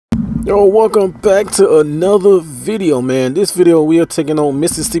Yo, welcome back to another video, man. This video we are taking on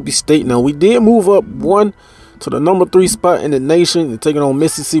Mississippi State. Now, we did move up one to the number 3 spot in the nation and taking on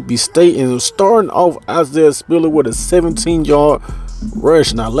Mississippi State, and starting off Xavier Spiller with a 17-yard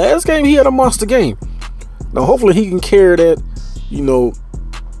rush. Now, last game he had a monster game. Now, hopefully he can carry that, you know,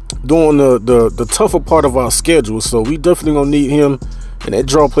 during the tougher part of our schedule. So we definitely gonna need him, and that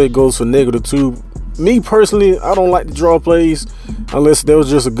draw play goes for -2. Me personally, I don't like the draw plays unless there was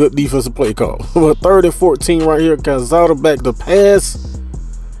just a good defensive play call. But 3rd and 14 right here, Calzada back to pass.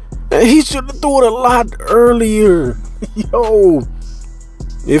 And he should have threw it a lot earlier. Yo,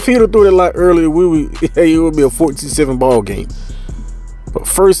 if he'd have threw it a lot earlier, it would be a 14-7 ball game. But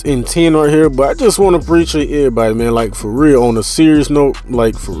 1st and 10 right here. But I just want to appreciate everybody, man. Like, for real, on a serious note,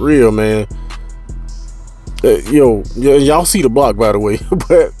 like, for real, man. Yo, y'all see the block, by the way.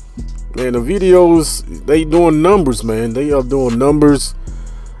 But man, the videos, they doing numbers, man. They are doing numbers.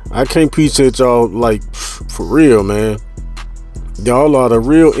 I can't appreciate y'all, like, for real, man. Y'all are the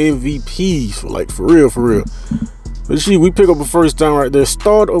real MVPs, like, for real, for real. Let's see, we pick up a 1st down right there.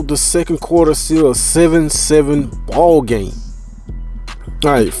 Start of the 2nd quarter, still a 7-7 ball game.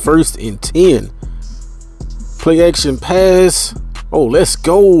 All right, 1st and 10. Play action pass. Oh, let's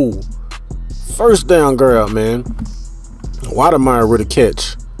go. 1st down grab, man. Watermeyer with a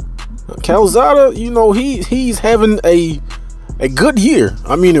catch. Calzada, you know, he's having a good year.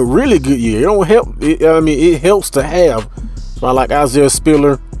 I mean, a really good year. It don't help. It helps to have somebody like Xavier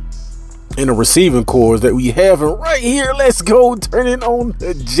Spiller in the receiving cores that we have. And right here, let's go, turning on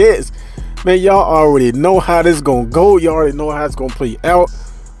the Jets. Man, y'all already know how this gonna go. Y'all already know how it's gonna play out.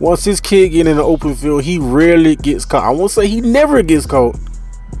 Once this kid get in the open field, he rarely gets caught. I won't say he never gets caught,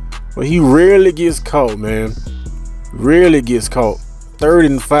 but he rarely gets caught, man. Rarely gets caught. 3rd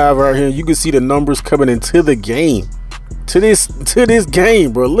and 5 right here. You can see the numbers coming into the game. To this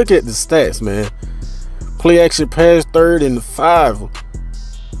game, bro. Look at the stats, man. Play action pass, 3rd and 5.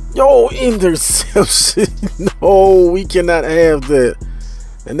 Yo, interception. No, we cannot have that.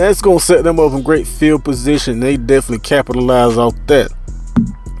 And that's gonna set them up in great field position. They definitely capitalize off that.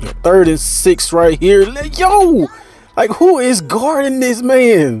 3rd and 6 right here. Yo, like, who is guarding this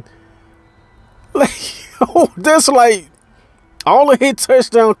man? Like, yo, that's like, all of his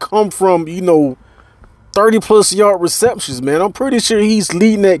touchdowns come from, you know, 30+ yard receptions, man. I'm pretty sure he's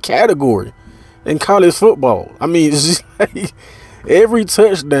leading that category in college football. I mean, it's just like every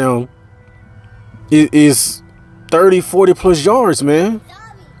touchdown is 30-40+ yards, man.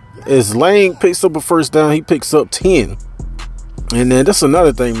 As Lang picks up a 1st down, he picks up 10. And then that's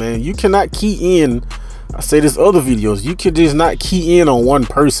another thing, man. You cannot key in. I say this other videos. You can just not key in on one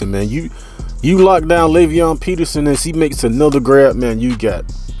person, man. You lock down Le'Veon Peterson as he makes another grab, man. You got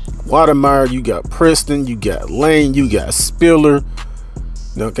Watermeyer, you got Preston, you got Lane, you got Spiller.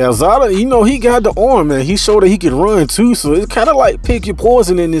 Now, Calzada, you know, he got the arm, man. He showed that he could run too, so it's kind of like pick your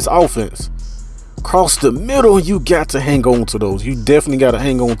poison in this offense. Across the middle, you got to hang on to those. You definitely got to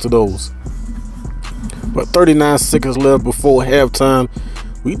hang on to those. But 39 seconds left before halftime.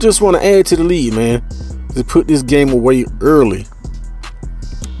 We just want to add to the lead, man. To put this game away early.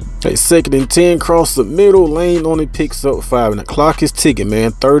 Okay, 2nd and 10, cross the middle. Lane only picks up 5, and the clock is ticking,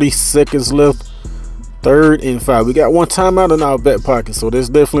 man. 30 seconds left. 3rd and 5. We got one timeout in our back pocket, so this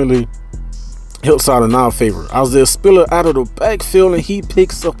definitely helps out in our favor. Xavier Spiller out of the backfield, and he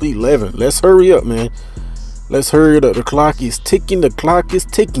picks up 11. Let's hurry up, man. Let's hurry it up. The clock is ticking. The clock is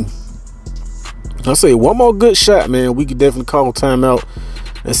ticking. I say one more good shot, man. We could definitely call timeout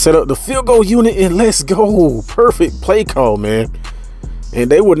and set up the field goal unit, and let's go. Perfect play call, man. And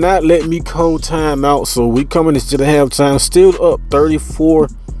they would not let me call timeout, so we coming into the halftime still up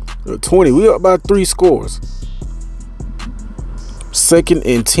 34-20. We up by 3 scores. 2nd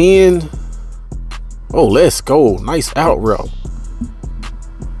and 10. Oh, let's go. Nice out route.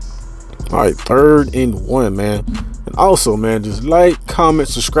 All right, 3rd and 1, man. And also, man, just like, comment,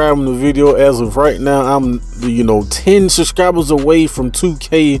 subscribe on the video. As of right now, I'm, you know, 10 subscribers away from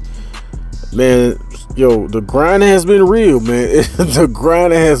 2K. Man, yo, the grind has been real, man. The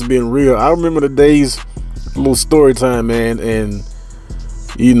grind has been real. I remember the days, a little story time, man, and,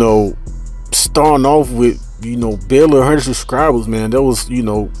 you know, starting off with, you know, barely 100 subscribers, man. That was, you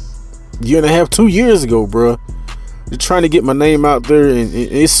know, year and a half, 2 years ago, bro. Just trying to get my name out there, and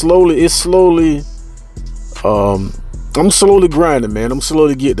it's slowly, I'm slowly grinding, man. I'm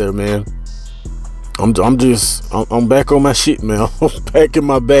slowly get there, man. I'm back on my shit, man. I'm back in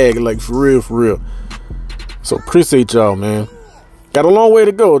my bag, like, for real. So appreciate y'all, man. Got a long way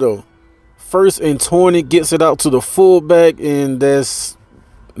to go though. 1st and 20, gets it out to the fullback, and that's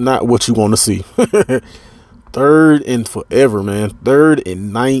not what you want to see. 3rd in forever, man. 3rd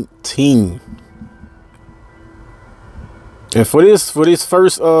and 19. And for this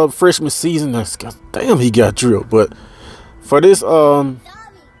first freshman season, damn, he got drilled. But for this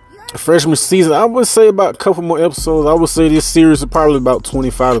freshman season, I would say about a couple more episodes. I would say this series is probably about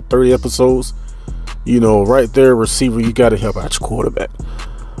 25 to 30 episodes. You know, right there, receiver, you got to help out your quarterback.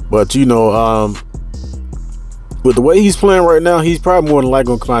 But you know, with the way he's playing right now, he's probably more than likely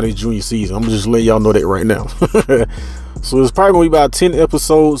gonna come out his junior season. I'm just letting y'all know that right now. So it's probably gonna be about 10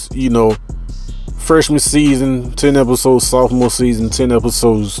 episodes. You know, freshman season, 10 episodes sophomore season, 10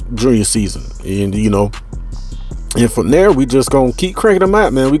 episodes junior season, and you know, and from there we just gonna keep cranking them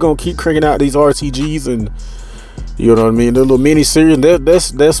out, man. We gonna keep cranking out these RTGs, and you know what I mean, the little mini series.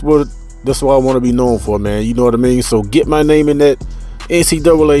 That's what I want to be known for, man. You know what I mean. So get my name in that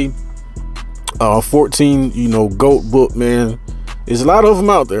NCAA 14, you know, GOAT book, man. There's a lot of them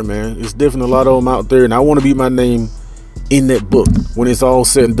out there, man. There's definitely a lot of them out there, and I want to be my name in that book when it's all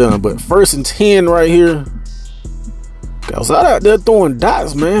said and done. But 1st and 10 right here. I was out there throwing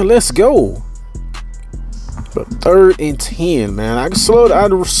dots, man. Let's go. But 3rd and 10, man. I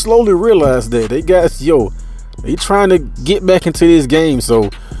slowly realized that they trying to get back into this game,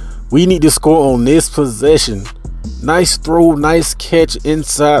 so we need to score on this possession. Nice throw, nice catch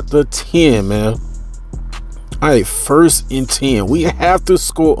inside the 10, man. All right, 1st and 10. We have to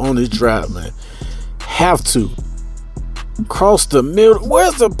score on this drive, man. Have to. Cross the middle.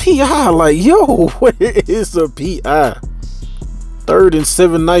 Where's the PI? Like, yo, where is the PI? 3rd and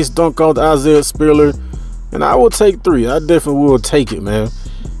 7. Nice dunk on the Isaiah Spiller. And I will take 3. I definitely will take it, man.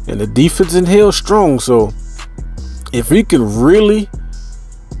 And the defense in hell strong. So if we can really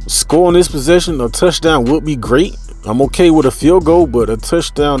score on this possession, a touchdown would be great. I'm okay with a field goal, but a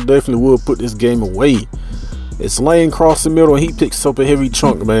touchdown definitely will put this game away. It's Lane across the middle, and he picks up a heavy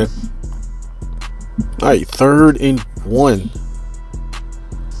chunk, man. All right, 3rd and 1.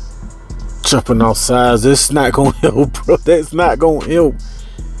 Jumping off sides. That's not gonna help, bro. That's not gonna help.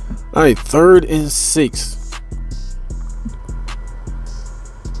 All right, 3rd and 6.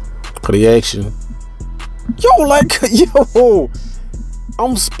 Play action. Yo,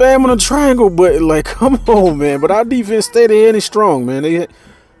 I'm spamming a triangle, but like, come on, man. But our defense stayed ahead and strong, man.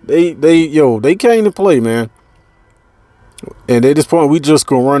 They came to play, man. And at this point, we just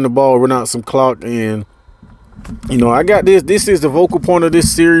gonna run the ball, run out some clock, and you know, I got this. This is the vocal point of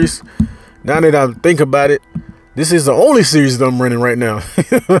this series. Now that I think about it, this is the only series that I'm running right now.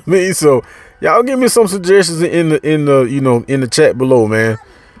 You know what I mean? So y'all give me some suggestions in the chat below, man.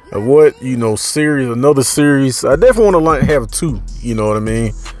 Of what, you know, another series. I definitely want to have 2. You know what I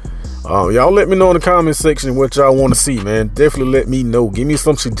mean? Y'all let me know in the comment section what y'all want to see, man. Definitely let me know. Give me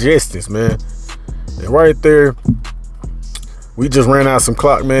some suggestions, man. And right there, we just ran out some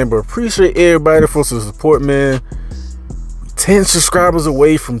clock, man. But appreciate everybody for some support, man. 10 subscribers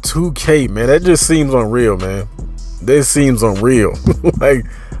away from 2K, man. That just seems unreal, man. That seems unreal. Like,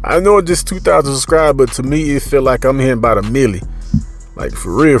 I know it's just 2,000 subscribers, but to me, it feel like I'm hitting about a milli. Like,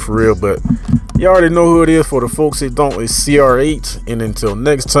 for real. But you already know who it is. For the folks that don't, it's CR8. And until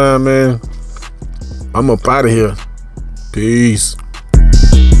next time, man, I'm up out of here. Peace.